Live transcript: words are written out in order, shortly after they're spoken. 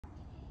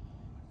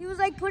He was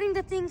like putting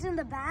the things in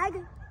the bag,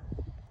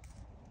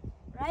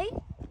 right?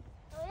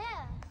 Oh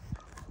yeah.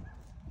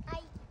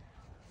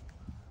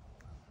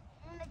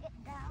 I'm gonna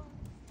get down.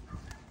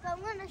 So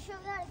I'm gonna show you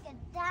how to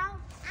get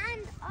down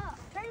and up.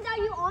 Turns out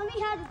you only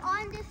had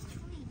On this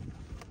tree.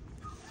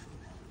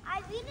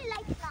 I really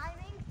like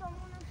climbing, so I'm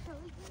gonna show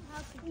you how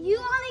to do You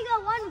it. only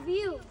got one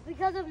view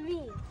because of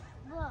me.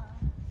 Look.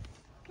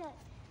 Okay.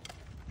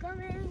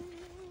 Come in.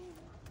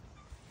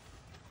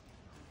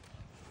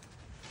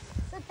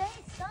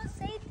 So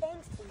say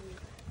thanks to me.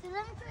 So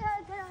let me show you how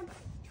to get on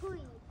this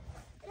tree.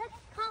 It's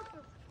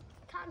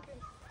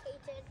complicated,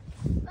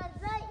 but it's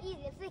very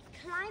easy. It's like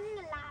climbing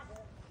a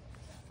ladder.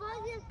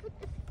 First you put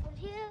the foot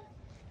here,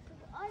 put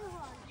the other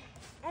one.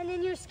 And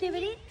then you're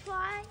skibbity.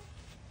 Try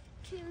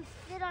to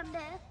sit on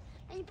this,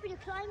 and you put your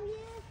climb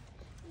here,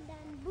 and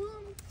then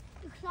boom,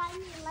 you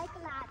climb it like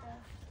a ladder.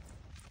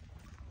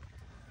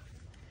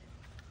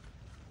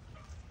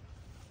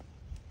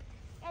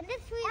 And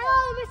this tree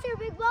Hello, Mr.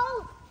 Big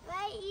Balls.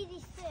 very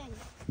easy thing.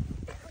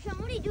 Sean,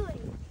 what are you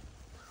doing?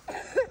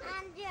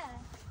 And yeah,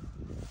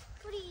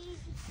 pretty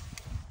easy.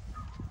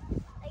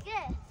 Like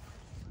this.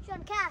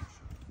 Sean, cast.